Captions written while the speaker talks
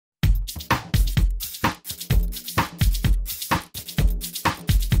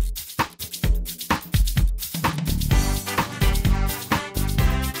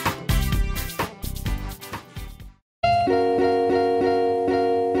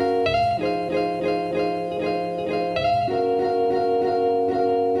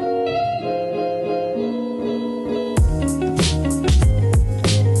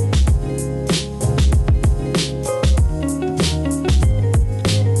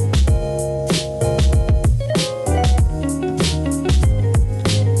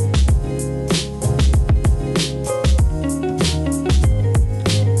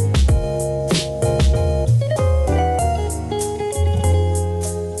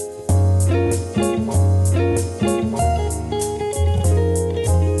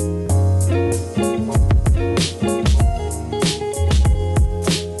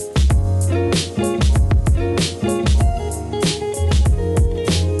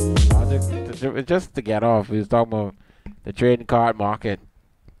just to get off, we was talking about the trading card market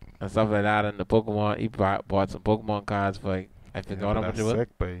and stuff like that, and the Pokemon. He bought some Pokemon cards for like, I Yeah, forgot but how much that's it was.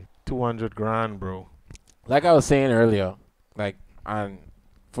 sick, boy. 200 grand, bro. Like I was saying earlier, like on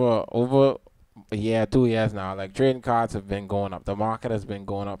for over a year, 2 years now, like trading cards have been going up. The market has been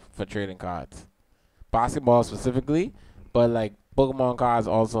going up for trading cards, basketball specifically, but like Pokemon cards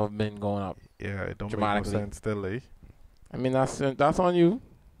also have been going up Yeah, it don't make no dramatically. sense still, eh? I mean, that's on you.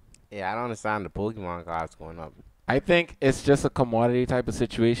 Yeah, I don't understand the Pokemon cards going up. I think it's just a commodity type of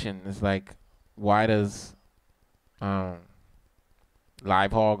situation. It's like, why does um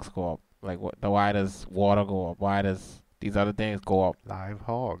live hogs go up? Like, why does water go up? Why does these other things go up? Live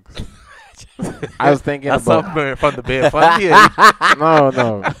hogs. I was thinking That's about something from the Bear Funny, eh?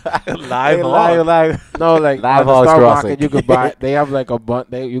 no, Live hogs. no, like Live on the hogs stock crossing. market, you could buy. They have like a bunch.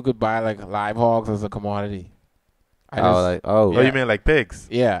 You could buy like live hogs as a commodity. Oh, Yeah. you mean like pigs?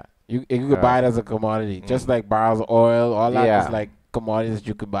 Yeah, you could buy it as a commodity, just like barrels of oil. All that is Yeah. like commodities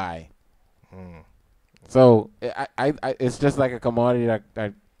you could buy. Mm. So it's just like a commodity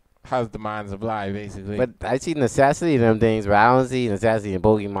that has demand and supply, basically. But I see necessity in them things, but I don't see necessity in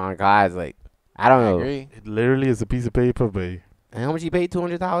Pokemon cards. Like, I don't I know. agree. It literally is a piece of paper, babe. And how much you paid?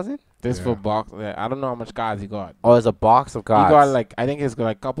 200,000? This Yeah. for box. I don't know how much cards he got. Oh, it's a box of cards. He got like, I think he's got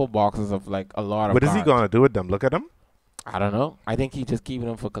like a couple boxes of like a lot of. What is he cards. gonna do with them? Look at them. I don't know. I think he just keeping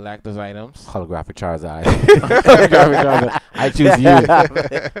them for collector's items. holographic Charizard. I choose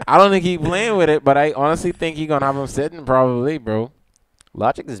you. I don't think he playing with it, but I honestly think he gonna have him sitting probably, bro.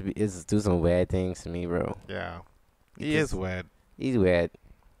 Logic is do some weird things to me, bro. Yeah, he Just- is weird. He's weird.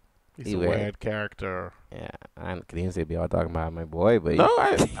 He's he a weird. weird character. Yeah, I couldn't say be all talking about my boy, but No,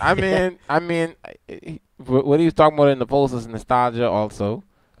 I mean, what he was talking about in the post is nostalgia also,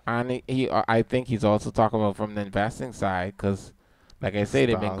 and I think he's also talking about from the investing side, because, like I say,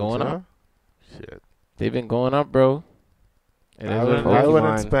 they've been going up. Nostalgia? Shit. They've been going up, bro. It is I, what would, it I is.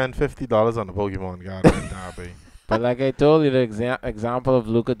 wouldn't Pokemon. spend $50 on a Pokemon card right now, babe. But like I told you, the example of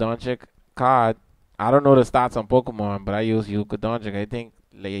Luka Doncic card, I don't know the stats on Pokemon, but I use Luka Doncic. I think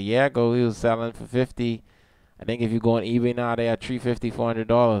like a year ago he was selling for 50. I think if you go on eBay now, they are $350,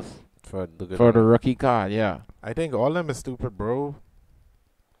 $400 for the for the rookie card. Yeah. I think all them is stupid, bro.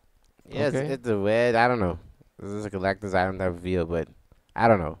 Yeah, Okay. it's a weird. I don't know. This is a collector's item type of feel, but I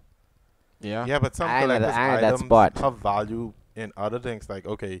don't know. Yeah. Yeah, but some I ain't at collector's that items spot. have value in other things. Like,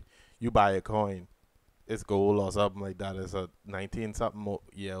 okay, you buy a coin, it's gold or something like that. It's a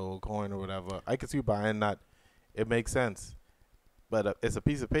 19-something-year-old coin or whatever. I can see you buying that. It makes sense. But it's a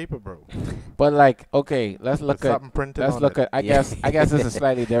piece of paper, bro. But like, okay, let's With look at. something printed Let's on look it. at. I Yeah. guess this is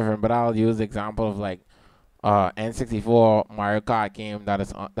slightly different, but I'll use the example of like, N64 Mario Kart game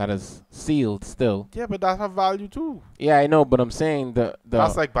that is sealed still. Yeah, but that have value too. Yeah, I know, but I'm saying the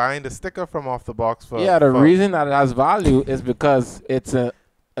That's like buying the sticker from off the box for. yeah, the for- reason that it has value is because it's an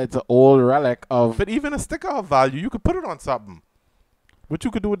old relic of But even a sticker of value, you could put it on something. What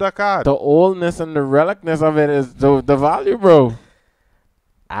you could do with that card? the oldness and the relicness of it is the value, bro.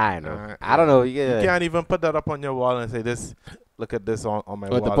 I don't know. I don't know. You You get can't even put that up on your wall and say this. Look at this on my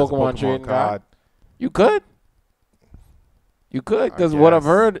With wall. the it's a Pokemon trading card? You could, I because what I've guess.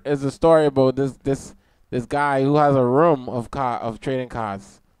 heard is a story about this guy who has a room of trading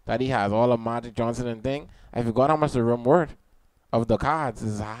cards that he has all of Magic Johnson and thing. I forgot how much the room worth of the cards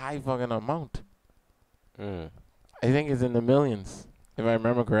is a high fucking amount. Mm. I think it's in the millions, if I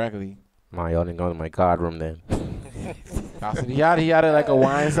remember correctly. My y'all didn't go to my card room then. That's what he had it like a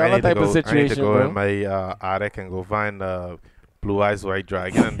wine I cellar need to type go, of I need to situation, go bro. in my attic and go find Blue Eyes White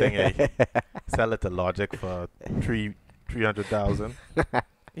Dragon and thing. Sell it to Logic for 300,000.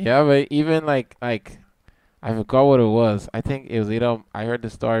 Yeah, but even like I forgot what it was. I think it was either I heard the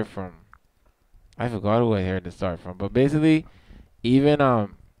story from. I forgot who I heard the story from, but basically, even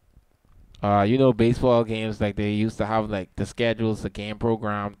baseball games like they used to have like the schedules, the game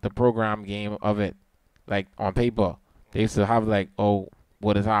program, the program game of it, like on paper. They used to have like, oh,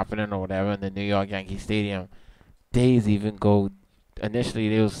 what is happening or whatever in the New York Yankee Stadium. Days even go. Initially,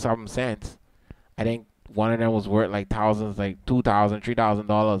 there was some cents. I think one of them was worth like thousands, like $2,000,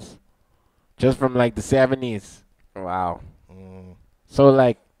 $3,000, just from like the 70s. Wow. Mm. So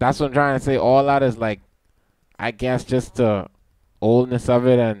like that's what I'm trying to say. All that is like, I guess just the oldness of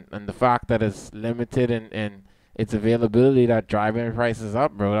it and the fact that it's limited and its availability that driving prices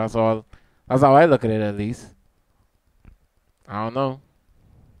up, bro. That's all. That's how I look at it, at least. I don't know.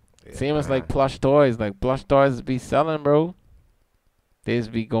 Yeah, Same as man. like plush toys. Like plush toys be selling, bro. They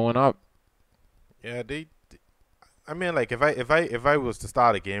just be going up. Yeah, I mean, like if I was to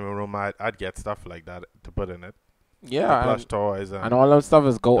start a gaming room, I'd get stuff like that to put in it. the Yeah, plush toys and and all that stuff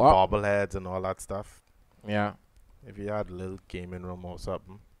is the go up. bobbleheads and all that stuff. Yeah. If you had a little gaming room or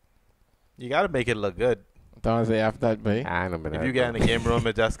something, you gotta make it look good. Don't say after that, babe. I ain't know about If that, you get in bro. a game room,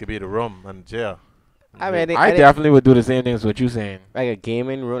 it just could be the room and chair. I mean, I definitely would do the same thing as what you saying. like a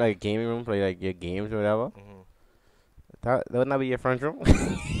gaming room, play like your games or whatever. That would not be your front room.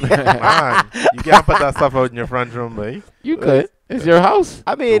 Man, you can't put that stuff out in your front room, boy. You could. It's your house.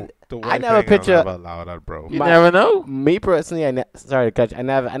 I mean, The I wife never ain't gonna picture- never allow that, bro. You My- never know. me personally, sorry to cut you. I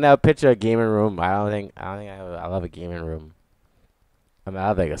never picture a gaming room. I don't think I love a gaming room. I mean, I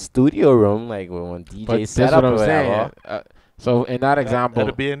have like a studio room, like when DJ But that's set up what or I'm whatever. saying. So in that example,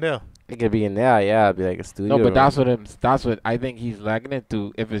 That'll be in there. It could be in there, yeah. It'd be like a studio. no, but room. that's what I think he's likening it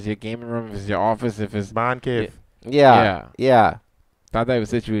to. If it's your gaming room, if it's your office, if it's Man cave. Yeah. that type of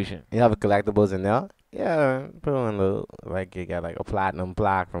situation. You have a collectibles in there. Yeah, put on the like you got like a platinum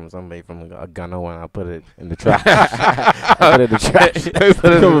plaque from somebody from a gunner one. I put it in the trash. I put it in the trash.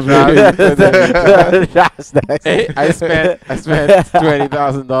 Put it in the trash. Hey, I spent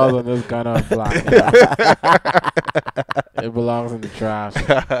 $20,000 on this gun on block. It belongs in the trash.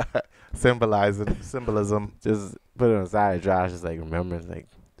 Symbolism. Just put it on the side of the trash. Just like remembrance, like.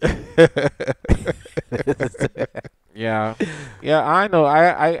 Yeah, I know.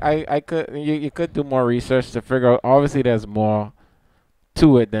 I could. You could do more research to figure out. Obviously, there's more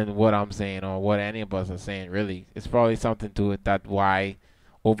to it than what I'm saying or what any of us are saying. Really, it's probably something to it that why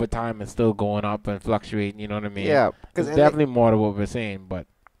over time it's still going up and fluctuating. You know what I mean? Yeah, There's because definitely more to what we're saying, but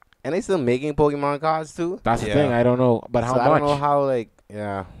and they still making Pokemon cards too. that's the Yeah. thing. I don't know, but how So I don't know much?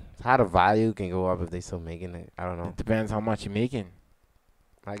 how how the value can go up if they still making it. I don't know. It depends how much you're making.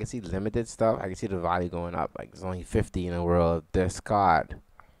 I can see limited stuff. I can see the value going up. Like there's only 50 in the world of this card.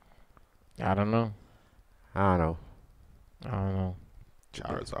 I don't know. I don't know.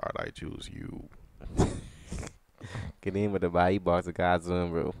 Charizard, I choose you. Get in with the buy box of cards on,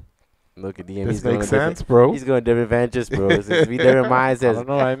 bro. Look at DM. This makes sense, bro. He's going different ventures, bro. It's we different I mindsets. don't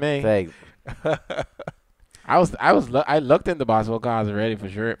know. I may. Like, I looked into basketball cards already for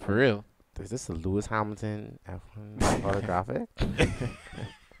sure. For real. is this a Lewis Hamilton F1 holographic?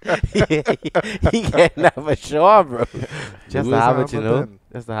 he getting that for sure, bro. Just to Lewis have it, you know. Hamilton.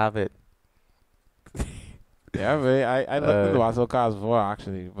 Just to have it. Yeah, man. I looked into Uh, basketball cards before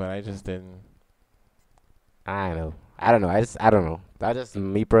actually, but I just didn't. I know. I don't know. I don't know. That's just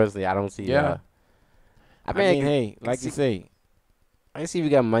me personally. I don't see. Yeah. I I mean, mean, hey, like you say, I can see if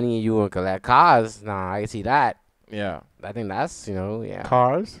you got money and you want to collect cars. Nah, I can see that. yeah. I think that's yeah.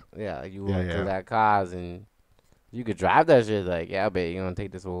 Cars? Yeah, you Yeah, want to yeah. collect cars and you could drive that shit. Like, yeah, I bet you're gonna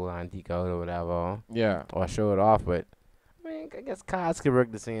take this old antique out or whatever, Yeah, or show it off. But I mean, I guess cars could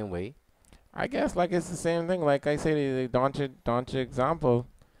work the same way. I guess like it's the same thing. Like I say, the Doncha example,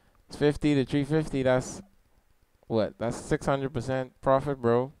 it's 50 to 350. That's what? That's 600% profit,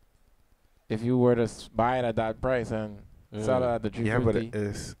 bro. If you were to buy it at that price and sell it at the Yeah, but 350,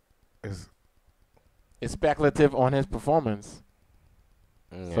 it's it's speculative on his performance.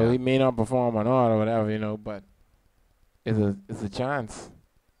 Yeah. So he may not perform or not or whatever, you know, but it's a chance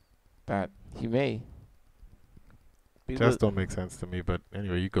that he may. people, just don't make sense to me. But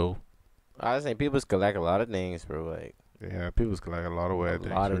anyway, you go. I was saying people collect a lot of things, bro. Like Yeah, people collect a lot of a weird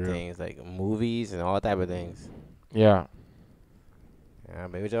things. lot for of real. things, like movies and all type of things. Yeah. Yeah,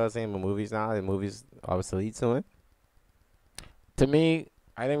 but what y'all saying about movies now? The movies obsolete soon. To me,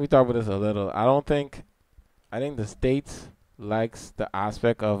 I think we talked about this a little. I think the States likes the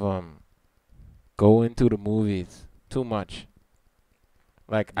aspect of going to the movies too much.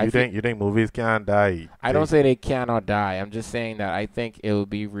 Like You think movies can't die? I don't say they cannot die. I'm just saying that I think it will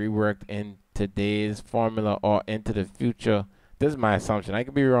be reworked in today's formula or into the future. This is my assumption. I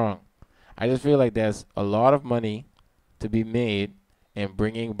could be wrong. I just feel like there's a lot of money to be made in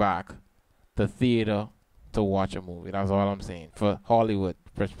bringing back the theater to watch a movie. That's all I'm saying. For Hollywood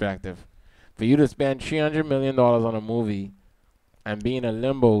perspective. For you to spend $300 million on a movie and be in a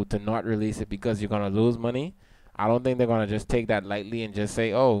limbo to not release it because you're going to lose money, I don't think they're going to just take that lightly and just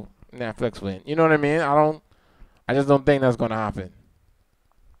say, oh, Netflix win. You know what I mean? I just don't think that's going to happen.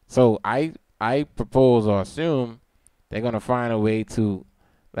 So I propose or assume they're going to find a way to,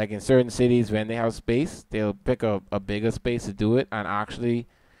 like in certain cities when they have space, they'll pick a bigger space to do it and actually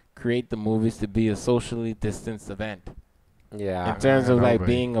create the movies to be a socially distanced event. Yeah. In terms of like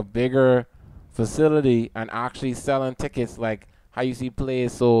nobody. being a bigger facility and actually selling tickets like how you see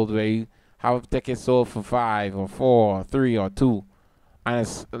plays sold where you have tickets sold for 5 or 4 or 3 or 2 and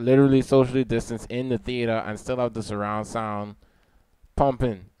it's literally socially distanced in the theater and still have the surround sound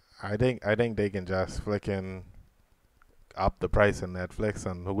pumping. I think they can just flicking up the price on Netflix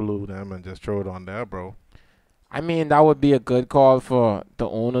and Hulu them and just throw it on there, bro. I mean, that would be a good call for the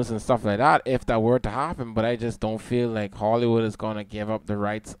owners and stuff like that if that were to happen. But I just don't feel like Hollywood is gonna give up the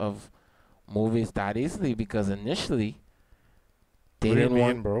rights of movies that easily because initially they What do you didn't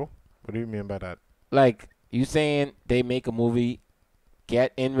want mean, bro? What do you mean by that? like you saying they make a movie,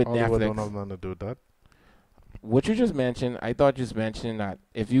 get in with Hollywood don't Netflix. have nothing to do with that. What you just mentioned, I thought you just mentioned that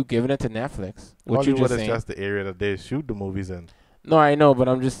if you giving it to Netflix, what you Hollywood just is saying. just the area that they shoot the movies in. No, I know, but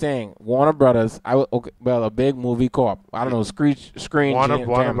I'm just saying Warner Brothers. Okay, well, a big movie corp. I don't know, Screen Warner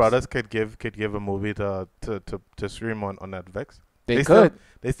Gems. Brothers could give a movie to stream on Netflix. They Still, could.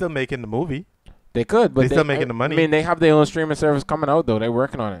 they still making the movie. They could, but They still making the money. I mean, they have their own streaming service coming out though. They're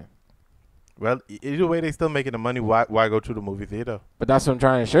working on it. Well, either way, they still making the money. Why go to the movie theater? But that's what I'm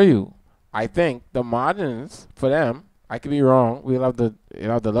trying to show you. I think the margins for them. I could be wrong. You'll have to look They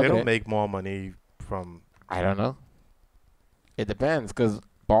at don't it. make more money from. I don't know. It depends because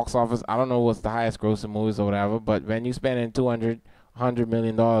box office. I don't know what's the highest grossing movies or whatever. But when you spending $100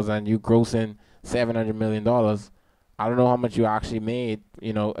 million and you grossing $700 million, I don't know how much you actually made.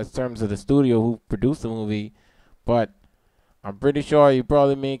 You know, in terms of the studio who produced the movie, but I'm pretty sure you're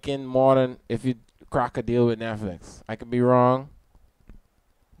probably making more than if you crack a deal with Netflix. I could be wrong,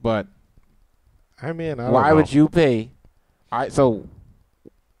 but I mean, I why don't know. would you pay? So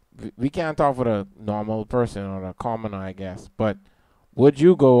we can't talk for the normal person or the commoner, I guess. But would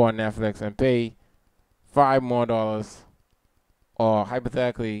you go on Netflix and pay $5 more, or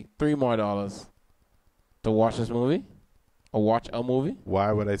hypothetically $3 more to watch this movie, or watch a movie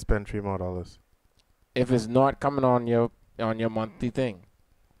Why would I spend $3 more? if it's not coming on your monthly thing?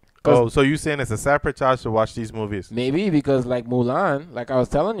 Oh, so you saying it's a separate charge to watch these movies? Maybe because like Mulan, like I was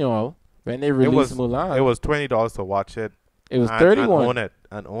telling y'all, when they released Mulan, It was $20 to watch it. it was and 31.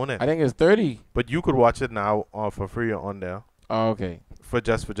 own it. I think it's 30. But you could watch it now for free on there Oh, okay. for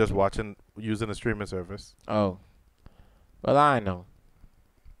just watching using a streaming service. Oh. Well, I know.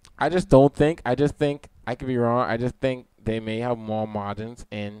 I just don't think. I just think I could be wrong. I just think they may have more margins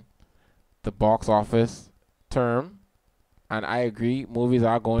in the box office term, and I agree. Movies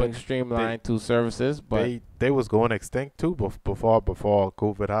are going But streamlined to services, but they was going extinct too before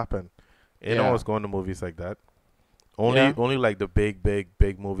COVID happened. You know, Yeah. was going to movies like that. Yeah. Only like the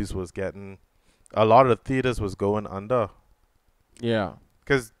big movies was getting. A lot of the theaters was going under yeah,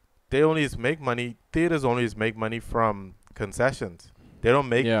 because they only make money. Theaters only make money from concessions. They don't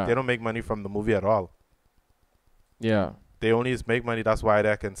make Yeah. they don't make money from the movie at all. yeah, They only make money. That's why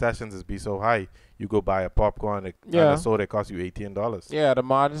their concessions is be so high. You go buy a popcorn and Yeah. a soda, it costs you $18. yeah. The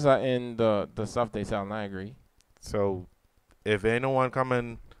margins are in the stuff they sell, and I agree. So if anyone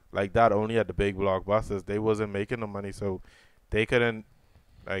coming like that only at the big blockbusters, they wasn't making the money, so they couldn't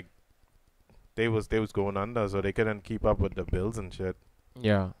like they was going under, so they couldn't keep up with the bills and shit.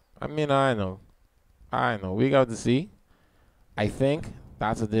 Yeah, I mean, I know. We got to see. I think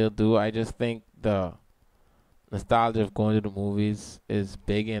that's what they'll do. I just think the nostalgia of going to the movies is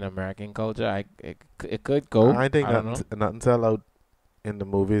big in American culture. It could go. I think I don't know. nothing sell out in the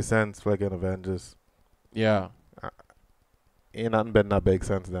movie sense, fucking Avengers. Yeah, Ain't nothing been that big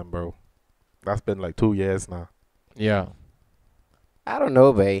since then, bro. That's been like 2 years now. yeah, I don't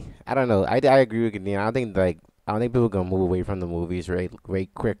know, babe. I don't know. I agree with you. I don't think people gonna move away from the movies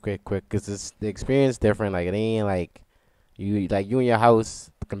quick, because the experience different. Like it ain't like you in your house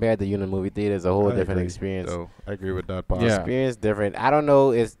compared to you in the movie theater is a whole I different agree. experience. So I agree with that part. Yeah. Experience different. I don't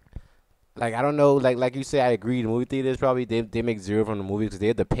know. It's like I don't know. Like you say, I agree. The movie theaters probably they make zero from the movies because they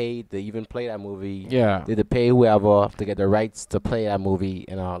had to pay to even play that movie. yeah, They had to pay whoever to get the rights to play that movie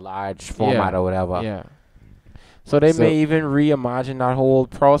in a large format or whatever. yeah. So they may even reimagine that whole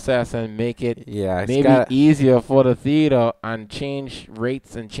process and make it Yeah, it's maybe easier for the theater and change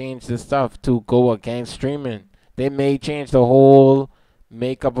rates and change the stuff to go against streaming. They may change the whole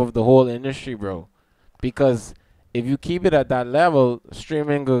makeup of the whole industry, bro. Because if you keep it at that level,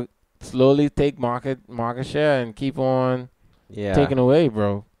 streaming will slowly take market share and keep on taking away,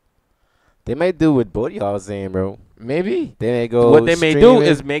 bro. They might do what both y'all saying, bro. Maybe. They may go. What they may do streaming.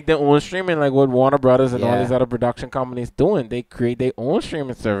 is make their own streaming, like what Warner Brothers and all Yeah. these other production companies doing. They create their own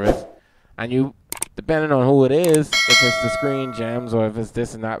streaming service, and you, depending on who it is, if it's the Screen Gems or if it's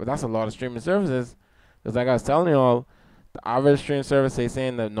this and that, but that's a lot of streaming services. Because like I was telling you all, the average streaming service they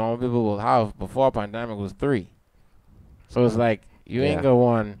saying that normal people will have before pandemic was 3. So it's like you ain't Yeah. gonna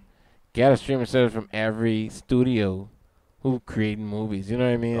want get a streaming service from every studio who creating movies. You know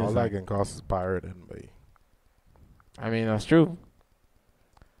what I mean? All It's that like, can cost is pirating, but I mean that's true.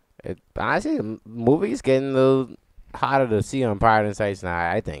 Honestly, movies getting a little harder to see on pirating sites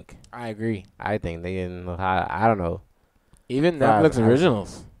now. I think. I agree. They getting a little harder. I don't know. Even Right, Netflix I-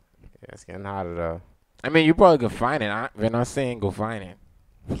 originals. Yeah, it's getting harder to. I mean, you probably could find it. We're not saying go find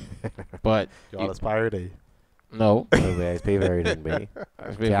it, but Y'all is Pirate Day. no, Oh, man, it's pay for everything, baby.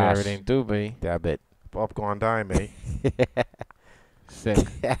 that's been for Josh. everything too, baby. That bit. Popcorn dime, eh? Sick.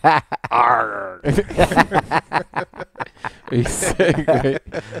 He's sick, man.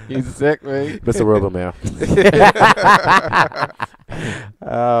 He's sick, man. Mr. Roboman.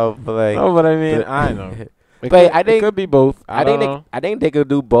 Oh, boy. No, but I mean, I know. It But could, I think- it could be both. I don't know. I think they could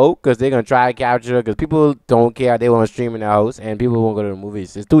do both because they're gonna try to capture because people don't care. They want to stream in their house and people won't go to the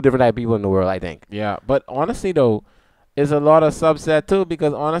movies. It's two different type of people in the world. I think. Yeah, but honestly though, it's a lot of subset too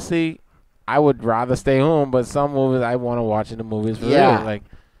because honestly, I would rather stay home. But some movies I want to watch in the movies for Yeah. real. Like,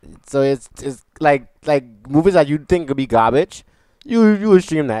 So it's like movies that you think could be garbage. You would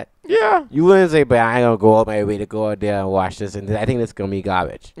stream that. yeah, You wouldn't say, but I ain't gonna go up my way to go out there and watch this. And I think this gonna be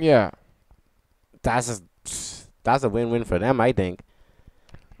garbage. yeah. That's a win-win for them. I think.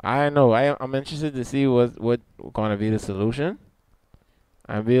 I know. I'm interested to see what gonna be the solution.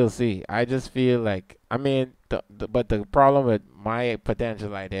 And we'll see. I just feel like I mean, but the problem with my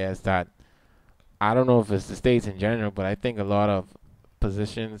potential idea is that I don't know if it's the states in general, but I think a lot of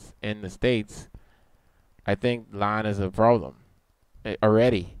positions in the states, I think land is a problem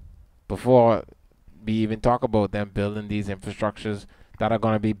already. Before we even talk about them building these infrastructures that are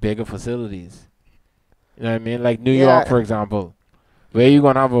gonna be bigger facilities. You know what I mean? Like New York, Yeah. for example, where you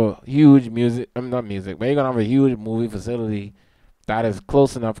gonna have a huge not music, where you gonna have a huge movie facility that is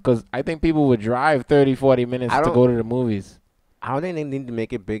close enough. Because I think people would drive 30, 40 minutes I to don't- go to the movies. I don't think they need to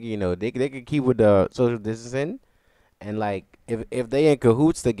make it bigger. You know, they could keep with the social distancing, and like if they in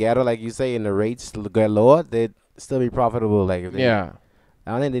cahoots together, like you say, and the rates get lower, they'd still be profitable. Like if they, Yeah,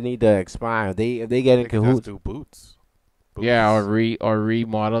 I don't think they need to expand. If they get in They could cahoots, just do boots. yeah, or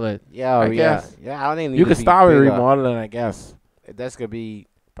remodel it. yeah, I yeah, guess. yeah. I don't think they You need could to be start with bigger. remodeling, I guess. That's gonna be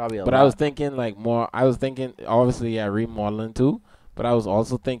probably a But lot. I was thinking like more. I was thinking obviously remodeling too. But I was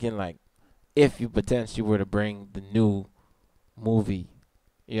also thinking like if you potentially were to bring the new movie,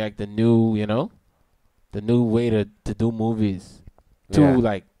 like the new, the new way to do movies to Yeah.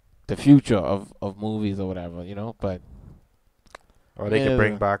 like the future of movies or whatever, But Or they Yeah. could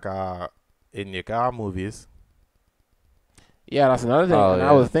bring back in your car movies. yeah, that's another thing. Oh, And I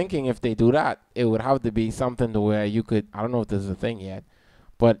yeah. was thinking if they do that, it would have to be something to where you could. I don't know if this is a thing yet,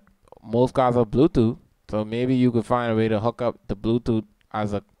 but most cars are Bluetooth. So maybe you could find a way to hook up the Bluetooth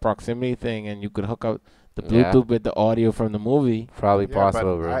as a proximity thing, and you could hook up the Yeah. Bluetooth with the audio from the movie. Probably Yeah,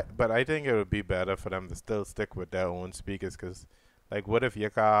 possible, bro. but I think it would be better for them to still stick with their own speakers. Cause like, what if your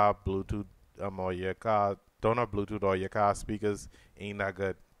car Bluetooth or your car don't have Bluetooth or your car speakers ain't that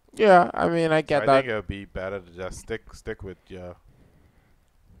good? Yeah, I mean, I So get I that. think it would be better to just stick with your.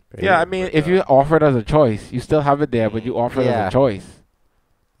 Yeah, I mean, with if you offer it as a choice, you still have it there, but you offer it Yeah. as a choice.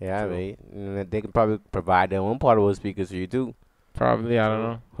 Yeah, True. mate. And they can probably provide their own portable speakers for you too. Probably, I don't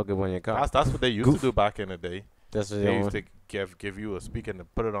know. Hook it on your car. That's what they used Goof. to do back in the day. That's what They they used want. to give you a speaker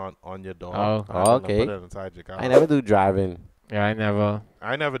and put it on your door. Oh. and then Okay. Put it inside your car. I never do driving. Yeah, I never.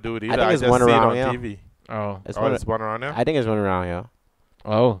 I never do it I either. think I, it's just one see it around on here. TV. Oh, It's Oh, one. there's one around there. I think it's one around here.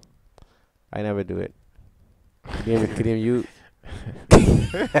 oh. I never do it. Could you?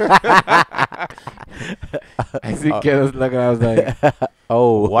 I see kids looking. I was like,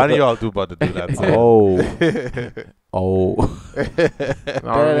 Oh. One of y'all do about to do that. So. Oh. Oh.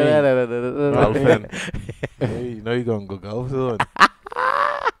 not me. Dolphin. Hey, you know you're gonna go golf soon.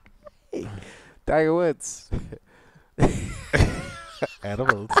 Tiger Woods.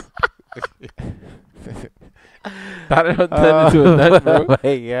 Animals. That don't turn into a nut, bro. Oh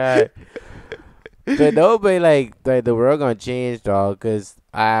my God. But nobody like the world gonna change, dog. Cause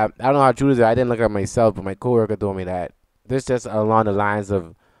I don't know how true this is. I didn't look at myself, but my coworker told me that this just along the lines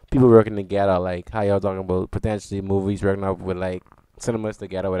of people working together, like how y'all talking about potentially movies working up with like cinemas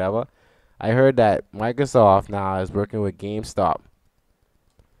together, whatever. I heard that Microsoft now is working with GameStop.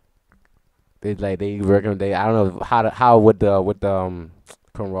 They working. I don't know how what the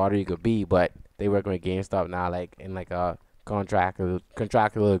camaraderie could be, but they working with GameStop now, like in like a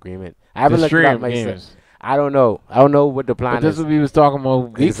contractual agreement. I haven't The looked it up stream myself. games. I don't know. I don't know what the plan But this is. is what we was talking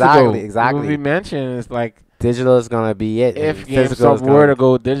about weeks Exactly, ago. exactly. What we mentioned is like Digital is gonna be it. if and physical GameStop is were gonna- to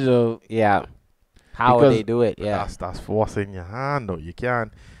go digital, yeah. How would Because- they do it? Yeah. That's forcing your hand though. You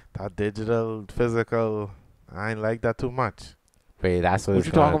can't. That digital, physical. I ain't like that too much. Wait, that's what, what it's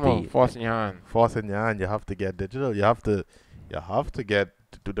you gonna talking be. about? Forcing your hand. Forcing your hand. You have to get digital. You have to get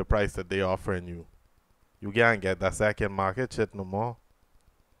to the price that they offering you. You can't get that second market shit no more.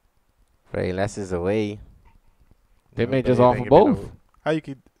 Wait, less is away. They may but just you offer think it'd be both. How you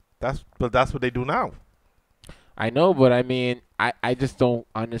could? That's what they do now. I know, but I mean, I just don't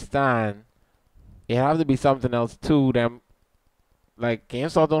understand it have to be something else too. Them like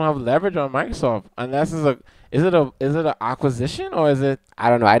GameStop don't have leverage on Microsoft unless is it a acquisition or is it? I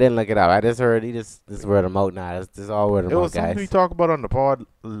don't know. I didn't look it up. I just heard this word of mouth now. This all word of It mouth, was something we guys. talked about on the pod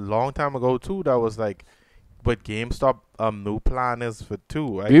a long time ago too. That was like, but GameStop new plan is for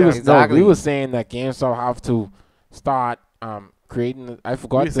 2. I We was guess. Exactly. no, we was saying that GameStop have to start creating. I We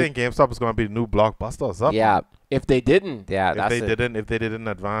forgot were saying GameStop is going to be the new Blockbuster or something. Yeah, if they didn't. yeah. If That's they it. didn't, if they didn't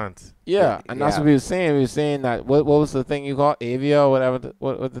advance. Yeah, and that's Yeah. what we were saying. We were saying that what was the thing you call Avia or whatever?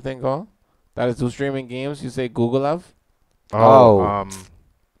 What the thing called? That is do streaming games. You say Google have. Oh.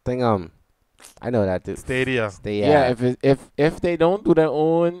 Thing I know that too. Stadia. Yeah. If they don't do their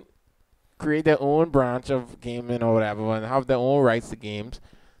own, create their own branch of gaming or whatever, and have their own rights to games,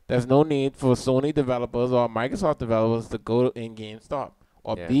 there's no need for Sony developers or Microsoft developers to go in GameStop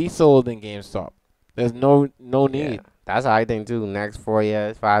or Yeah. be sold in GameStop. There's no Yeah. need. That's how I think too. Next 4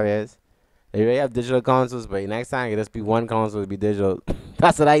 years, 5 years, they already have digital consoles, but next time it just be one console to be digital.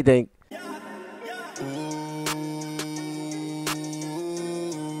 That's what I think.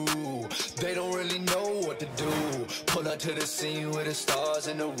 They don't really know what to do. Pull up to the scene with the stars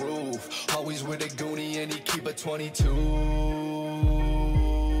in the roof. Always with a goonie and he keep a 22.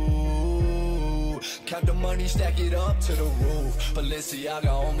 Count the money, stack it up to the roof. Balenciaga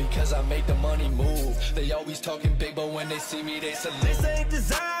on me cause I make the money move. They always talking big, but when they see me, they salute. This ain't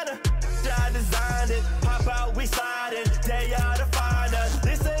designer, I designed it. Pop out, we slide it. They are the finder.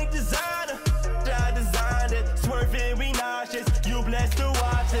 This ain't designer, I designed it. Swerving, we nauseous. You blessed to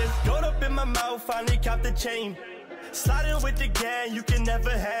watch this. Gold up in my mouth, finally caught the chain. Sliding with the gang, you can never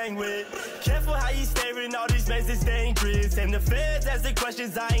hang with. Careful how you staring, all these men is dangerous. And the feds ask the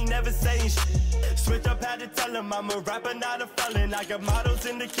questions, I ain't never saying shit. Switch up, had to tell them I'm a rapper, not a felon. I got models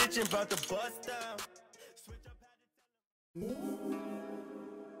in the kitchen, about to bust down. Switch up, had to tell them.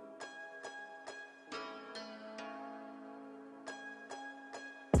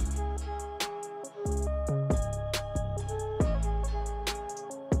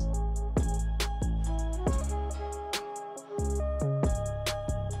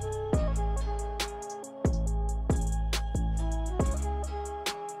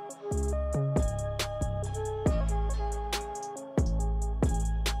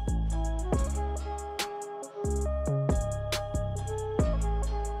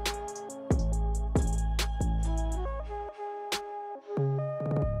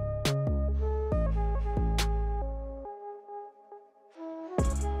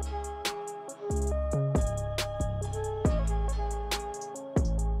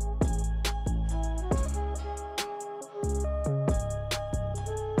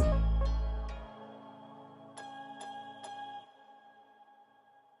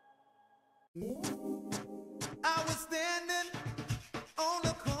 I was standing on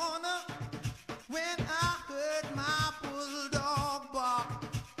the corner when I heard my bulldog bark.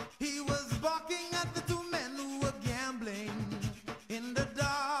 He was barking at the 2 men who were gambling in the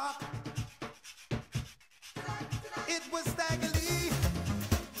dark. It was Stagger Lee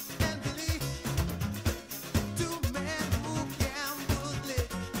and Billy, 2 men who gambled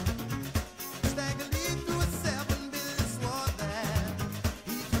lit. Stagger Lee threw a 7, Billy swore that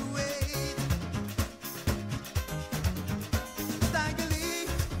he threw 8. Stagger Lee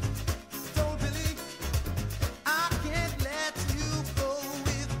told Billy, I can't let you go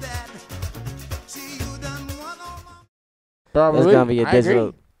with that. See, you done one on my... Probably. It's gonna be a I digital.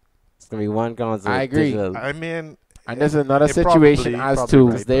 agree. It's gonna be one console. I agree. Digital. I mean, And there's another It situation probably- as probably to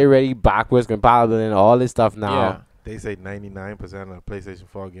right. Cause they already backwards compatible and all this stuff now. yeah. they say 99% of PlayStation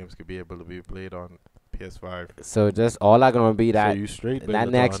 4 games could be able to be played on PS5. So just all I gonna be So that you straight, that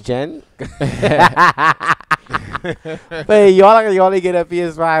Megaton. next gen. But y'all only get a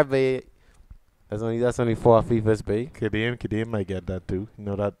PS5, but that's only 4 FIFAs, babe. Kadeem might get that too. You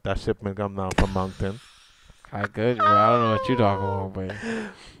know that shipment come down from Mountain. I good, bro. I don't know what you talking about,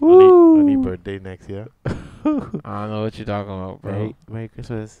 bro. Only birthday next year. I don't know what you talking about, bro. Merry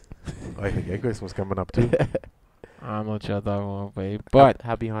Christmas. Oh, yeah, Christmas coming up too. I don't know what y'all talking about, babe. But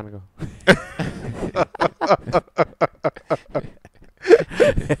Happy Hanukkah.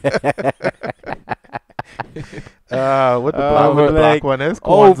 What the Oh, black Flick. one is?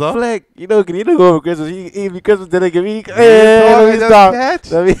 Oh, Kwanzaa. Flick. You know go over Christmas. He be Christmas dinner. Give me. Yeah, Let me just stop.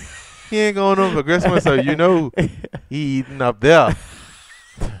 catch. Let me. He ain't going home for Christmas, so you know he eating up there.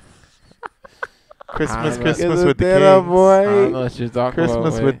 Christmas, know. Christmas with the dinner, kings. I boy. don't know what you're talking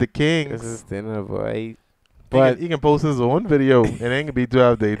Christmas about, with the Christmas kings. dinner, boy. But He can post his own video. It ain't gonna be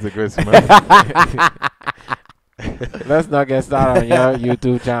 12 days of Christmas. let's not get started on your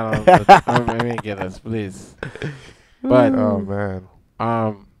YouTube channel. I mean, get us, please. But Oh man.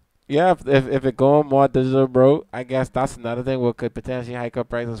 Yeah, if it going more digital, bro, I guess that's another thing what could potentially hike up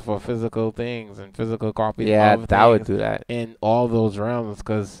prices for physical things and physical copies Yeah, of that would things do that. in all those realms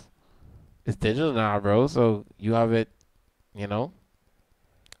because it's digital now, bro. So you have it, you know.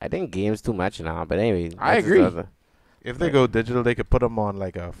 I think games too much now, but anyway. I that's just agree. other- If they go digital, they could put them on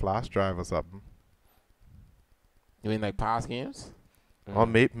like a flash drive or something. You mean like past games? Or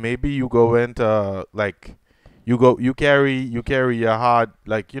maybe you go into like you carry your hard,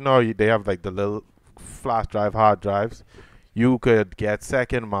 like they have like the little flash drive hard drives. You could get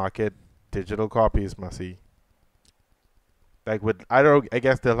second market digital copies, Massey. Like with I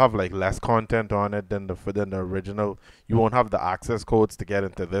guess they'll have like less content on it than the original. You won't have the access codes to get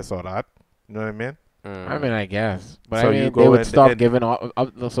into this or that. You know what I mean? I mean, I guess, but So I you mean, go they would in stop and- giving up.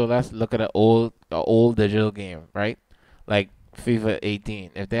 So let's look at the old digital game, right? Like FIFA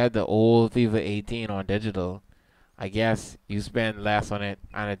 18. If they had the old FIFA 18 on digital, I guess you spend less on it,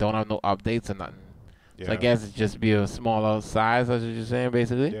 and it don't have no updates or nothing. Yeah. So I guess it just be a smaller size. That's what you're saying,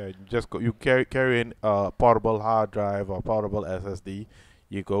 basically. Yeah, you just go. You carry in a portable hard drive or portable SSD.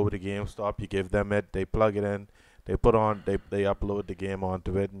 You go to GameStop. You give them it. They plug it in. They they upload the game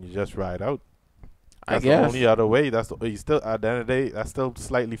onto it, and you just ride out. I That's guess. the only other way. You still at the end of the day, that's still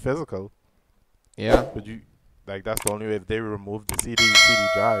slightly physical. Yeah, But that's the only way if they remove the CD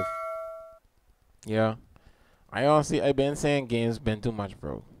drive. yeah. I've been saying games been too much,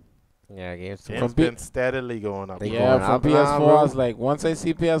 bro. Yeah, games too Game's much. From P- been steadily going up. They Yeah, going from up now, PS4, bro. I was like, once I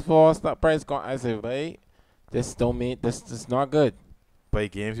see PS4 stop price going, I say, wait, this don't mean this is not good.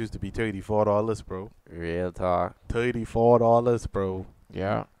 But games used to be $34, bro. Real talk. $34, bro.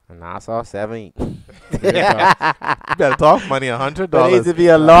 Yeah. And I saw 70. You better talk money. $100. But it used to be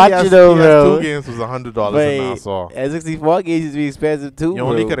a lot, you know, bro. PS2 games was $100 in Wait, Nassau. N64 games used to be expensive too, You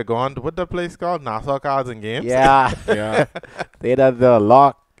only bro. could have gone to what the place called? Nassau Cards and Games. Yeah. Yeah. They done the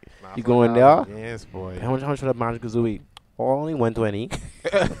lock. Nassau You going Cards there? and Games, boy. How much for the Magic Kazooie? Only 120.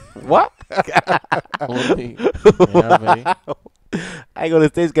 What? Only. Yeah, buddy. I go to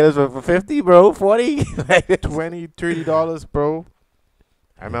States get us for 50, bro. 40. $20, $30, bro.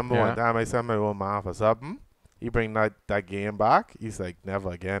 I remember Yeah. one time I sent my old man for something. He bring that game back. He's like, never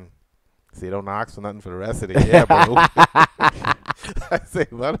again. See, don't ask for nothing for the rest of the year, bro. I say,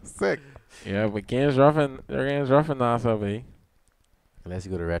 what a sick. Yeah, but games roughing also, baby. Unless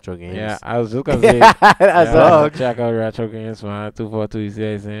you go to retro games. Yeah, I was just gonna say, That's all. check out retro games, man. 242, you see what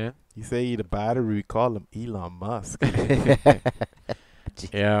I'm saying? He say he the battery. We call him Elon Musk.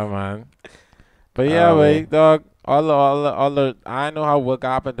 Yeah, man. But yeah, Oh, wait, man. dog. All the I know how what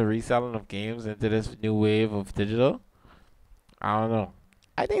happened to reselling of games into this new wave of digital. I don't know.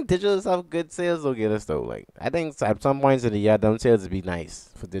 I think digital have good sales will get us though. Like I think at some points in the year, them sales would be nice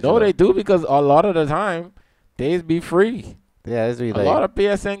for digital. No, they do because a lot of the time, they's be free. Yeah, it's be A like lot of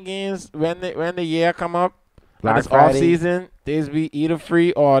PSN games when the year come up, when Black it's off Friday. season, they's be either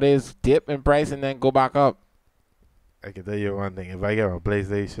free or there's dip in price and then go back up. I can tell you one thing. If I get a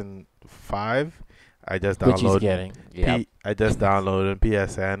PlayStation 5, I just Which he's download. getting. Yeah. I just downloaded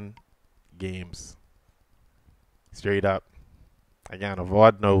PSN games. Straight up. I can't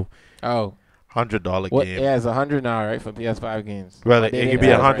afford no Oh, $100 what? game. Yeah, it's 100 now, right, for PS5 games. Well, But it they could didn't be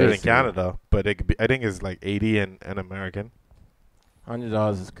have 100 in price. Canada, but it could be. I think it's like 80 in American.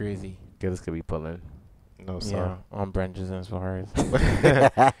 $100 is crazy. Girls could be pulling. No, Yeah, sir. on branches and Suarez.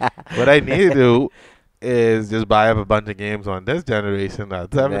 What I need to do is just buy up a bunch of games on this generation at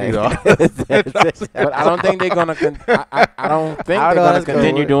 $70. But I don't think they're gonna. I don't think I they're don't know how gonna that's gonna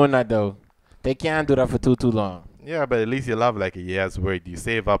continue work. doing that though. They can't do that for too long. Yeah, but at least you'll have like a year's worth. You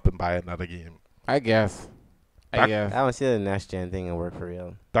save up and buy another game. I guess. I don't see the next gen thing and work for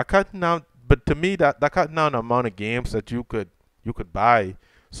real. That cutting down, but to me that cutting down the amount of games that you could buy.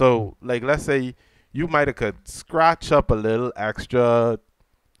 So like let's say you might have could scratch up a little extra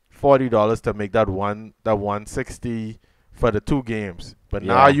 $40 to make that 160 for the 2 games. But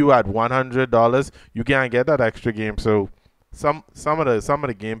now Yeah. you at $100, you can't get that extra game. So some of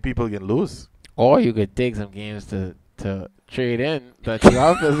the game people can lose. Or you could take some games to trade in that you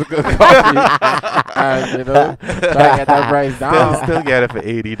have physical copy and try to get that price down. Still get it for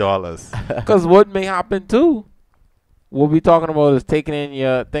 $80. Because what may happen too, what we're talking about is taking in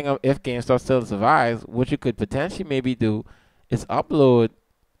your thing of if GameStop still survives. What you could potentially maybe do is upload.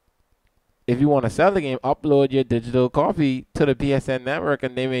 If you want to sell the game, upload your digital copy to the PSN network,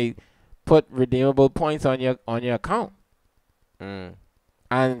 and they may put redeemable points on your account. Mm.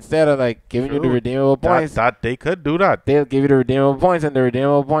 And instead of like giving you the True. redeemable points, That they could do that. they'll give you the redeemable points, and the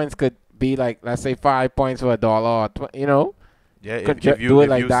redeemable points could be like, let's say, 5 points for $1 or you know. Yeah, Could if you do it if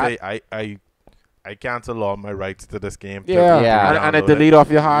like you that. say I I cancel all my rights to this game. Yeah, Yeah. and it download delete off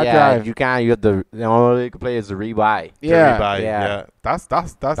your hard yeah, drive. you can't. You have to. The only way you can play is to rebuy. To Yeah, rebuy. Yeah. Yeah. That's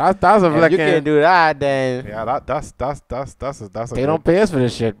that's a If you flicking. can't do that, then yeah. That's a They good- don't pay us for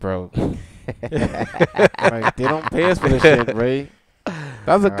this shit, bro. Like, they don't pay us for this shit, right?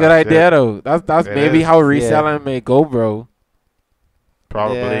 That's a good shit. idea, though. That's It maybe is. how Yeah. reselling may go, bro.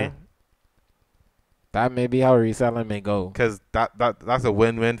 probably Yeah. That may be how reselling may go. because that's a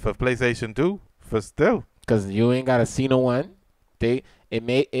win-win for PlayStation 2 for still. Cause you ain't gotta see no one.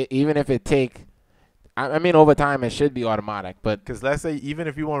 Even if it take. I mean, over time it should be automatic, but Because let's say even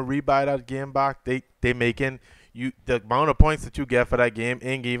if you want to rebuy that game back, they making you the amount of points that you get for that game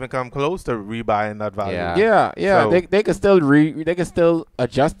ain't even come close to rebuying that value. Yeah. yeah, So- they could still they could still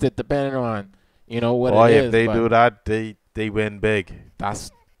adjust it depending on what Boy, it is. if they but do that, they win big.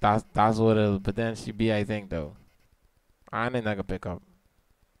 that's what it'll potentially be. I think though. I think I could pick up.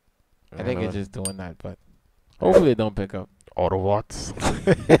 I think it's just doing that, but hopefully it don't pick up. Autobots.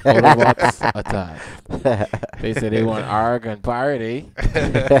 Autobots attack. They said they want ARG and Pirate,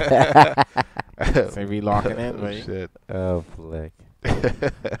 So we locking in, Oh, right? shit. Oh, flick.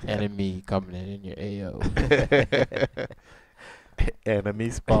 Enemy coming in your AO. Enemy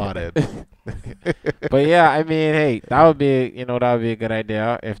spotted. But yeah, I mean, hey, that would be a good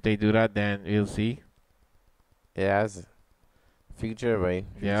idea. If they do that, then we'll see. Yeah, it's future, right?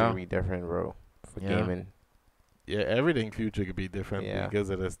 Future Yeah. will be different, bro. For Yeah. gaming. Yeah, everything future could be different Yeah. because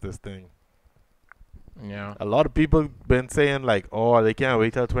of this thing. Yeah. A lot of people been saying like, oh, they can't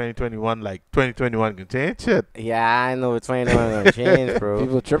wait till 2021. Like 2021 can change shit. Yeah, I know it's 21 gonna change, bro.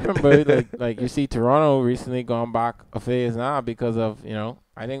 People tripping, bro. Like you see, Toronto recently gone back a phase now because of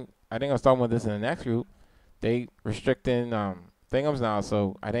I think I was talking about this in the next group. They restricting thingums now,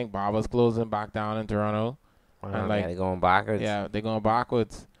 so I think Baba's closing back down in Toronto. And like Yeah, they going backwards. yeah, they're going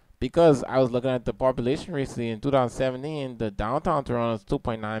backwards. Because I was looking at the population recently in 2017, the downtown Toronto is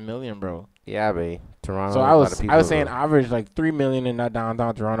 2.9 million, bro. Yeah, babe. Toronto. So a I lot of was people, saying bro. average like 3 million in that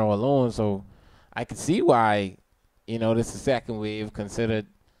downtown Toronto alone. So I could see why, this is second wave considered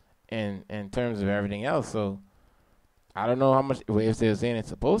in terms of everything else. So I don't know how much waves they were saying it's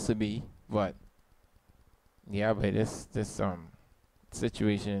supposed to be, but yeah, but this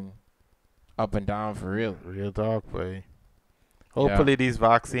situation up and down for real. Real talk, boy. Hopefully these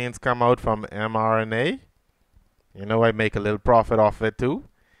vaccines come out from mRNA. I make a little profit off it too.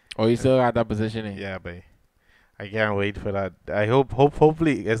 Oh, you still got that positioning? Yeah, babe. I can't wait for that. I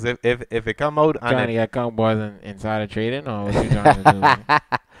hopefully as if it come out Trying to and get Cowboys in insider trading, or what you trying to do? Man?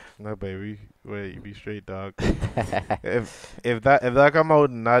 no, baby, wait, be straight, dog. if that come out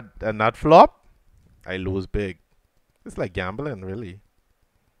and not flop, I lose big. It's like gambling, really.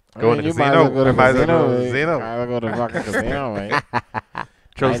 Go to you casino. might as well go to I might as well go to casino. casino. Might as well go to fucking casino, man.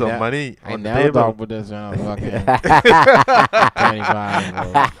 Throw I some ne- money I on the never table. talk about this when I was fucking 25,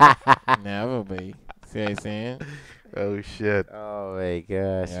 bro. Never be. See what I'm saying? Oh shit, Oh my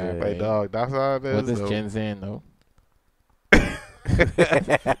gosh. Yeah, man. my dog. That's how it is. What this though. Jen saying, though?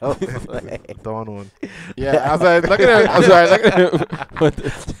 Oh, flick. Dawn one. Yeah, I was like, look at him. I'm sorry, look at him. What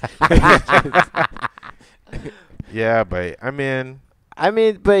this- Yeah, but I mean,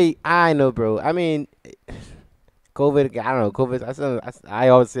 but I know, bro. I mean, COVID. I don't know. COVID. I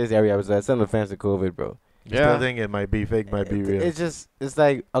always say this every episode. I send offense to COVID, bro. you Yeah. still think it might be fake, might be real. It's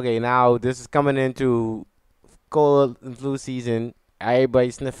like, okay, now this is coming into cold and flu season. Everybody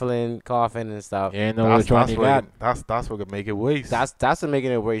sniffling, coughing, and stuff. You ain't know which one you got. That's what could make it worse. That's what's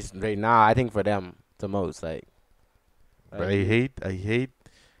making it worse right now. I think for them the most. Like, But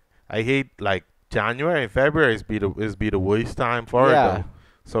I hate like January and February is be the worst time for it Yeah. though.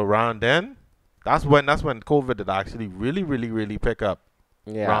 So around then, that's when COVID did actually really pick up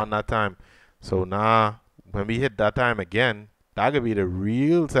yeah, around that time. So when we hit that time again, that could be the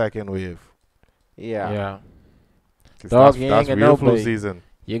real second wave. yeah, Yeah. 'Cause Dog, you ain't that's got real flu nobody. season.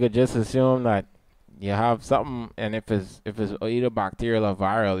 You could just assume that you have something, and if it's either bacterial or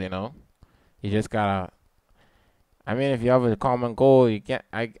viral, you just gotta. I mean, if you have a common cold, you can't.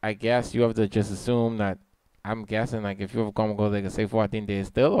 I guess you have to just assume that. I'm guessing like if you have a common cold, they can say 14 days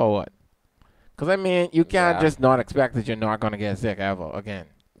still or what? Because I mean, you can't Yeah. just not expect that you're not gonna get sick ever again.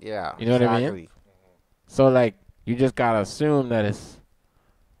 yeah. You know what I mean? exactly. So like, you just gotta assume that it's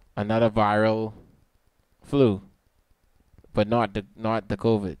another viral flu, but not the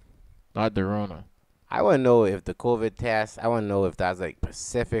COVID, not the Rona. I want to know if the COVID test. I want to know if that's like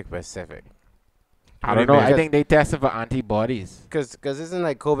Pacific. I What do don't you know. mean? I think they tested for antibodies. Cause isn't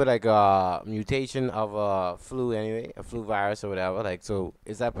like COVID like a mutation of a flu anyway, a flu virus or whatever. Like, so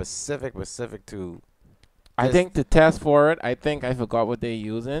is that Pacific to I Just- think to test for it, I think I forgot what they're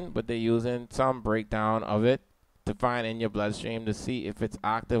using, but they're using some breakdown of it to find in your bloodstream to see if it's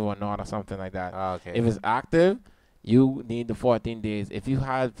active or not or something like that. Oh, okay. If it's active, you need the 14 days. If you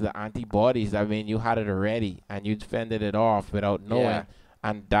have the antibodies, I mean, you had it already and you fended it off without knowing, Yeah.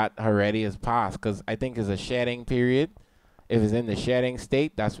 and that already is passed. Because I think it's a shedding period. If it's in the shedding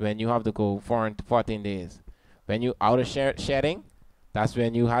state, that's when you have to go for 14 days. When you out of shedding, that's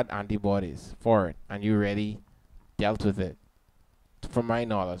when you had antibodies for it and you already dealt with it. From my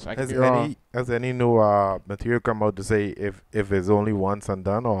knowledge, I could be wrong. Has any new material come out to say if it's only once and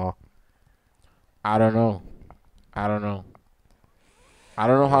done, or I don't know. I don't know. I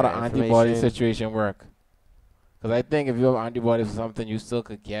don't know how the Yeah, antibody information- situation work. Because I think if you have antibodies for something, you still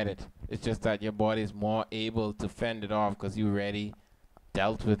could get it. It's just that your body is more able to fend it off because you already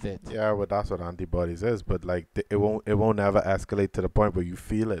dealt with it. yeah, well, that's what antibodies is. But like, it won't ever escalate to the point where you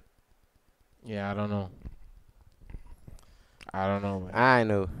feel it. Yeah, I don't know. I don't know, man. I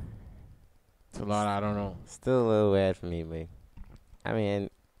know. It's a lot I don't know. Still a little weird for me, but I mean,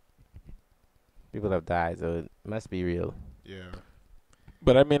 people have died, so it must be real. Yeah.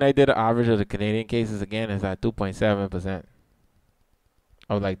 But I mean, I did an average of the Canadian cases again. It's at 2.7%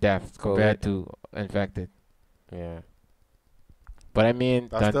 of like deaths compared to infected. Yeah. But I mean,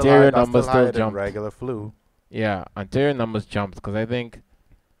 That's the still Ontario high, that's numbers still higher still than jumped. regular flu. Yeah, Ontario numbers jumped because I think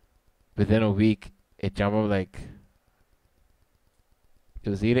within a week it jumped up like it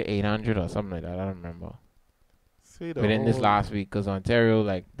was either 800 or something like that. I don't remember. See the Within this whole- last week, because Ontario,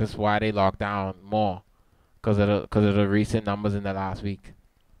 like, that's why they locked down more because of the recent numbers in the last week.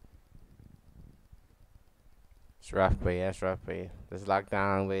 It's rough, but yeah, it's rough, but this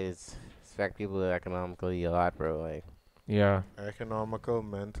lockdown ways affect people economically a lot, bro. Like, Yeah. economical,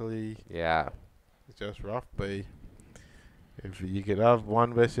 mentally, yeah. it's just rough, but if you could have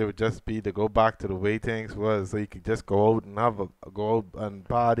one wish, it would just be to go back to the way things was, so you could just go out and go out and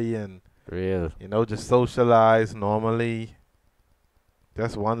party and Real. just socialize normally.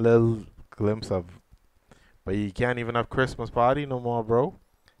 Just one little glimpse of, but you can't even have Christmas party no more, bro.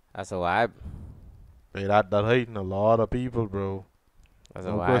 That's a vibe. Hey, that hating a lot of people, bro. That's a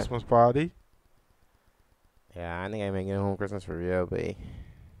No vibe. Christmas party. Yeah, I think I may get home Christmas for real, but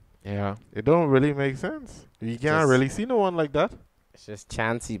Yeah. It don't really make sense. You can't Just- really see no one like that. it's just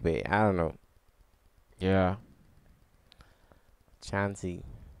chancy, but I don't know. Yeah. Chancy.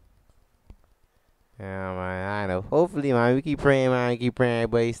 Yeah, man, I know. Hopefully, man, we keep praying, man. Keep praying,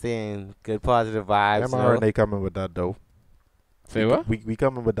 everybody stay in good, positive vibes. You know? mRNA coming with that though. Say what? We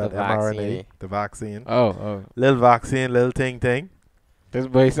coming with that The mRNA, vaccine. the vaccine. Oh. Little vaccine, little ting. This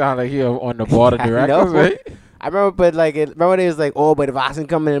boy sound like he on the board of I directors, know. right? I remember, but like, remember they was like, oh, but the vaccine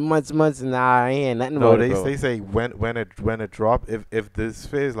coming in months, and nah, I ain't hear nothing No, about it, bro. they say when it drop, if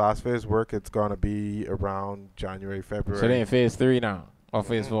this last phase work, it's gonna be around January, February. So they in phase 3 now, or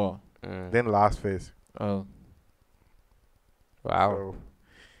phase 4. Then last phase. Oh. Wow. So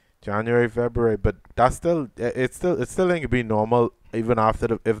January, February, but that's still it's still ain't gonna be normal even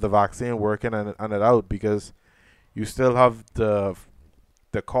after if the vaccine working and it out, because you still have the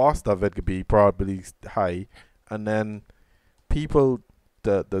cost of it could be probably high, and then people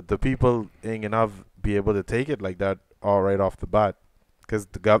the people ain't gonna be able to take it like that all right off the bat, because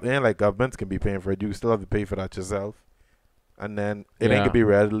governments can be paying for it. You still have to pay for that yourself, and then it ain't Yeah. gonna be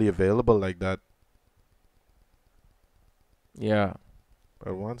readily available like that. Yeah.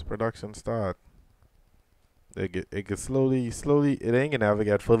 But once production start, it can slowly, it ain't gonna ever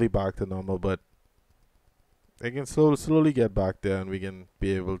get fully back to normal, but it can slowly get back there, and we can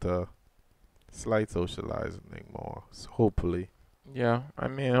be able to slight socializing more. Hopefully, Yeah. I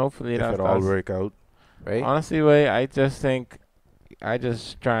mean, hopefully if that's it all work out. Right? Honestly, Way, I just think, I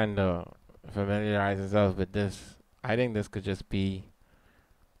just trying to familiarize myself with this. I think this could just be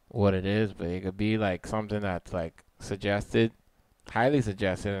what it is, but it could be like something that's like suggested, highly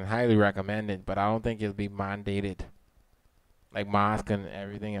suggested and highly recommended, but I don't think it'll be mandated, like mask and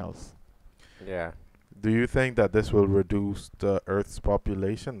everything else. Yeah. Do you think that this will reduce the Earth's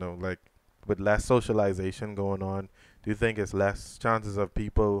population though? Like, with less socialization going on, do you think it's less chances of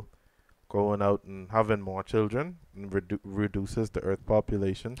people going out and having more children, and reduces the Earth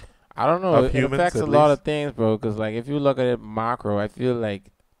population? I don't know. Of It humans, affects a at lot least? of things, bro. Because like if you look at it macro, I feel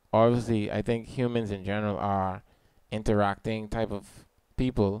like obviously I think humans in general are interacting type of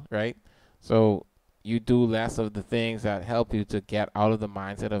people, right? So you do less of the things that help you to get out of the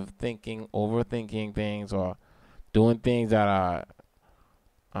mindset of thinking, overthinking things, or doing things that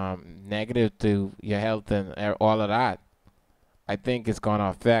are negative to your health and all of that. I think it's gonna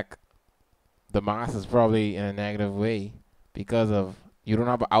affect the masses probably in a negative way because of you don't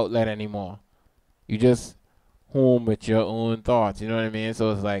have an outlet anymore. You just home with your own thoughts. You know what I mean?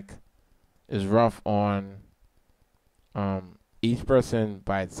 So it's like it's rough on each person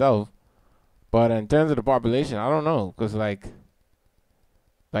by itself. But in terms of the population, I don't know, cause like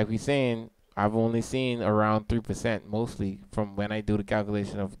we saying, I've only seen around 3% mostly from when I do the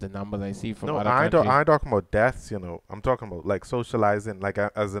calculation of the numbers I see from No, other I countries. ain't talking about deaths. You know, I'm talking about like socializing, like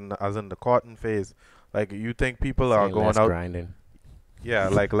as in the cotton phase. Like you think people are Saying going less out? grinding. Yeah,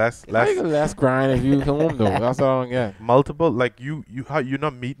 like less Like less less grind if you home though. That's what I don't get. multiple. Like you're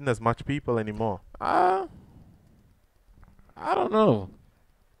not meeting as much people anymore. I don't know.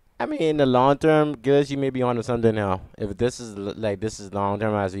 I mean, in the long term, Gillis, you may be onto something now. If this is this is long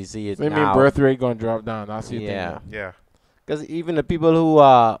term as we see it So I mean, now. birth rate gonna drop down. That's the Yeah. thing. Yeah, Because even the people who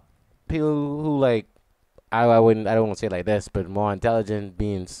like, I don't want to say it like this, but more intelligent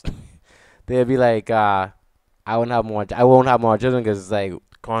beings, they'd be like, I won't have more children because it's like,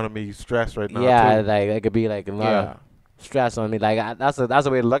 economy stress right now. yeah, too. like it could be like a lot Yeah. of stress on me. Like that's a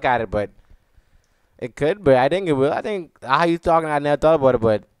way to look at it, but it could. But I think it will. I think how you talking, I never thought about it,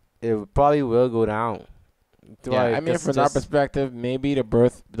 but it probably will go down. Yeah, I mean, from that perspective, maybe the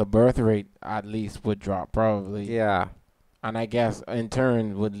birth rate at least would drop probably. Yeah. And I guess in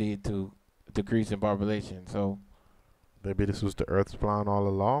turn would lead to decrease in population. So, Maybe this was the Earth's plan all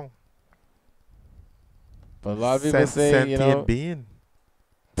along. but a lot of people say, you know, sentient being,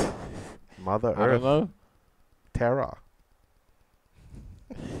 Mother I don't Earth, know. Terra.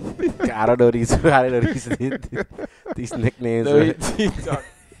 I don't know these. I don't know these nicknames. No,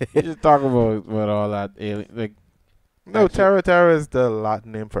 he just talk about all that alien, like. No, Actually- Terra is the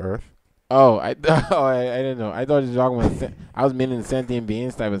Latin name for Earth. Oh, I didn't know. I thought you were talking about. I was meaning the sentient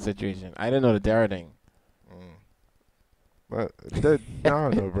beings type of situation. I didn't know the terror thing. But I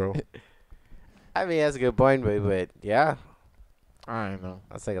don't know, bro. I mean, that's a good point, but yeah, I don't know.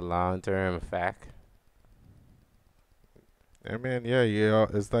 that's like a long term effect. I mean, yeah.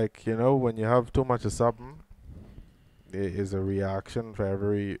 It's like, you know, when you have too much of something, there is a reaction for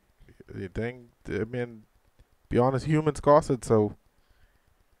every thing. I mean, be honest, humans caused it, so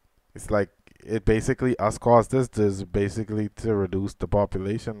it's like it basically us caused this. Is basically to reduce the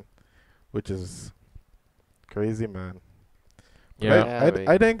population, which is crazy, man. But Yeah.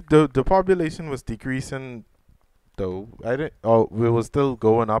 I think the population was decreasing, though. I didn't. Oh, we was still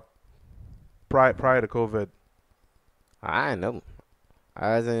going up prior to COVID. I know.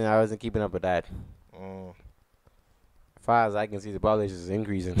 I wasn't keeping up with that. Mm. As far as I can see, the population is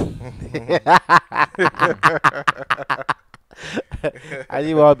increasing. I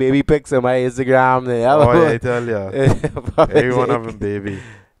see more baby pics on my Instagram. Oh, yeah, I tell ya. Every one of them, baby.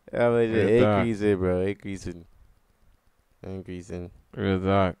 Increasing, bro. Increasing. Real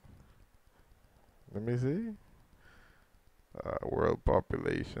talk. Let me see. World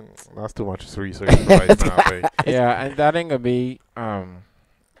population. That's too much research right now. Right? Yeah, and that ain't gonna be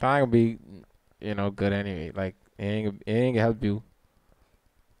you know, good anyway. Like it ain't gonna help you.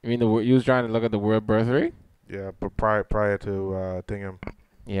 You mean you was trying to look at the world birth rate? Yeah, but prior to Tingham.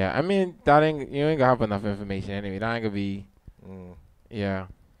 Yeah, I mean you ain't gonna have enough information anyway. That ain't gonna be yeah.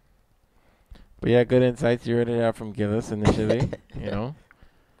 But yeah, good insights you already have from Gillis initially. You know,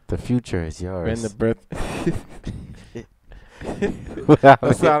 The future is yours. when the birth.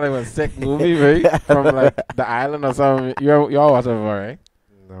 That sounded like a sick movie, right? From like the island or something. Y'all watched it before, right?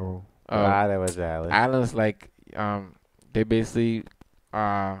 No. That was Alan. Islands like they basically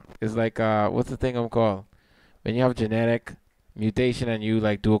it's like what's the thing I'm called when you have genetic mutation and you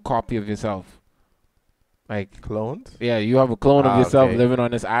like do a copy of yourself. Like Clones? yeah, you have a clone of yourself okay. living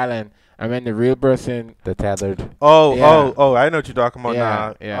on this island, and when the real person The tethered. Oh, Yeah. I know what you're talking about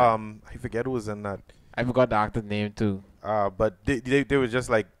Yeah, now. yeah. I forget who was in that. I forgot the actor's name too. But they were just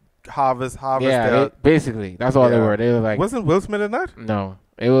like harvest Yeah, their- basically that's all they Yeah. were. They were like Wasn't Will Smith in that? no,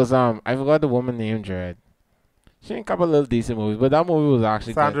 it was I forgot the woman named Dread. She in a couple of little decent movies, but that movie was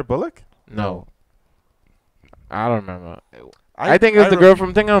actually Sandra Bullock? good. No, I don't remember. I think it was the girl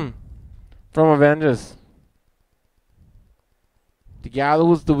from Tingham, from Avengers. The gal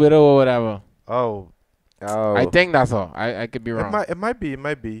who's the widow or whatever. Oh, I think that's all. I could be wrong. it might be. I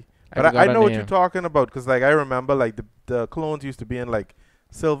But forgot I her know what name. you're talking about because like I remember like the clones used to be in like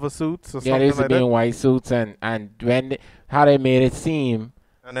silver suits or Yeah, something they used to like be that. in white suits and when how they made it seem.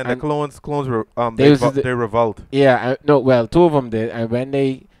 And then and the clones were they used to they revolt. Yeah, no, well, two of them did, and when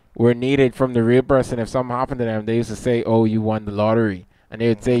they were needed from the real person, if something happened to them, they used to say, "Oh, you won the lottery," and they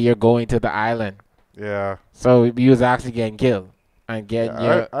would say, "You're going to the island." Yeah. So you was actually getting killed and getting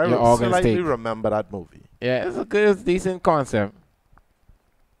Yeah, I your organs slightly taken. remember that movie. Yeah, it's a good, decent concept.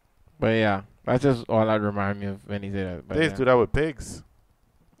 But yeah, that's just all that remind me of when he did that. But They used to do that with pigs.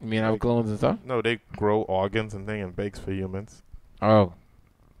 You mean have clones and stuff? No, they grow organs and things and bakes for humans. Oh.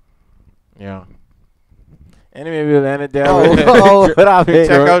 Yeah. Anyway, we'll end it there. What up, Check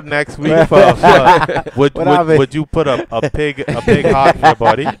out next week for would you put a pig heart in your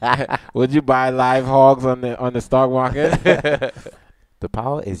body? Would you buy live hogs on the stock market? The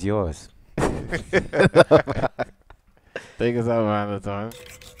power is yours. Take us out around the time.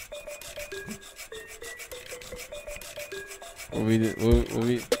 We'll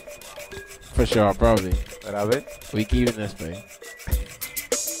be for sure, probably. What up, it? We keeping this, babe.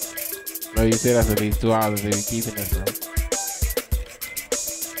 No, you said that's at least 2 hours. We keeping this, bro.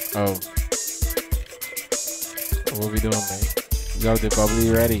 Oh. What we doing, man? You got the bubbly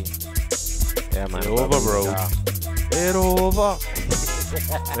ready. Yeah, man. It's over, bro. It's over.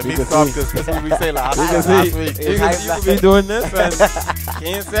 Let me can stop see. because this is what we say last week. You can be doing this and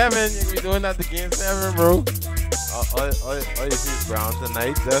Game 7. You can be doing that to Game 7, bro. All you see is Brown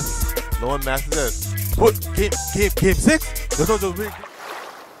tonight. Just no one messes us. Put game 6. Let's go to the